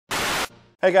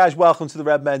Hey guys, welcome to the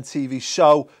Redmen TV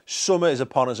show. Summer is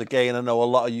upon us again. I know a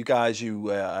lot of you guys who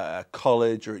are at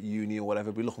college or at uni or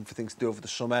whatever be looking for things to do over the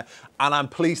summer, and I'm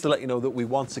pleased to let you know that we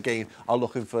once again are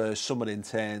looking for summer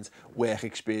interns, work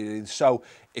experience. So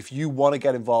if you want to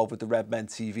get involved with the Redmen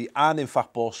TV and in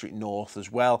fact Ball Street North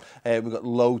as well, we've got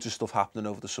loads of stuff happening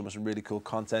over the summer, some really cool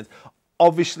content.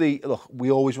 Obviously, look, we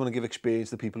always want to give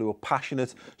experience to people who are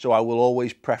passionate, so I will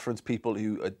always preference people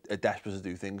who are desperate to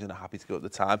do things and are happy to go at the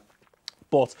time.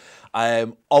 But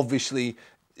obviously,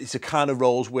 it's a kind of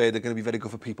roles where they're going to be very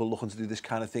good for people looking to do this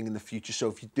kind of thing in the future. So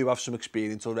if you do have some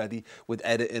experience already with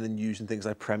editing and using things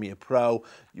like Premiere Pro,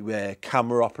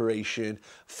 camera operation,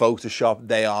 Photoshop,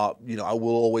 they are, I will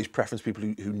always preference people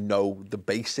who know the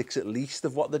basics at least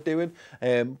of what they're doing.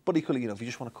 But equally, if you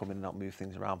just want to come in and not move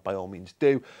things around, by all means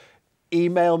do.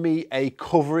 Email me a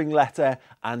covering letter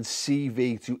and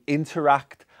CV to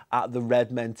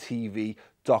interact@theredmentv.com.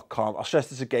 I'll stress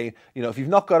this again, if you've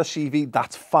not got a CV,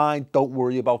 that's fine. Don't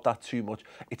worry about that too much.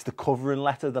 It's the covering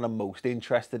letter that I'm most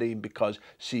interested in because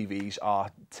CVs are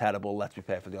terrible, let's be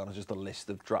perfectly honest, just a list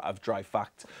of dry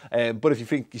facts. But if you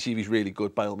think your CV's really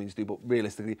good, by all means do. But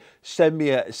realistically, send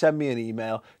me an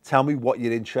email, tell me what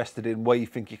you're interested in, where you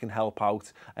think you can help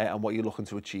out, and what you're looking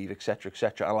to achieve, etc.,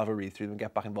 etc. I'll have a read through them and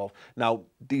get back involved. Now,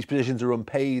 these positions are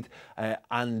unpaid,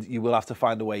 and you will have to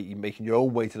find a way. You're making your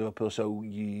own way to Liverpool, so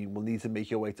you will need to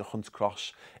make your way to Hunts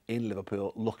Cross in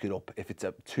Liverpool. Look it up. If it's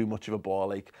too much of a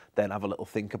ball ache, then have a little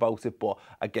think about it. But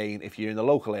again, if you're in the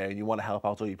local area and you want to help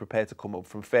out, or you're prepared to come up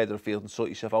from further afield and sort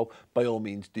yourself out, by all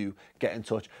means do get in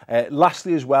touch.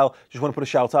 Lastly as well, just want to put a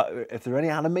shout out, if there are any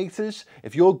animators,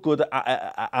 if you're good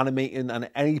at animating and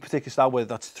any particular style, whether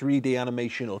that's 3D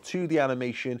animation or 2D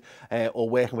animation, or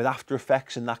working with After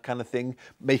Effects and that kind of thing,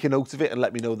 make a note of it and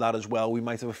let me know that as well. We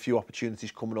might have a few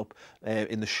opportunities coming up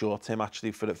in the short term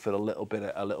actually for a little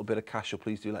bit of cash, so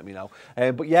please do let me know.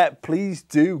 But yeah, please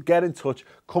do get in touch.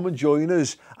 Come and join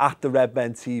us at the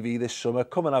Redmen TV this summer.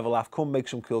 Come and have a laugh. Come make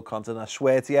some cool content. I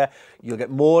swear to you, you'll get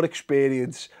more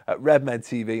experience at Redmen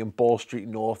TV and Ball Street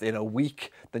North in a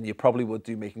week than you probably would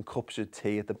do making cups of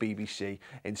tea at the BBC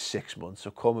in 6 months. So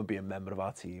come and be a member of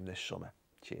our team this summer.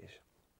 Cheers.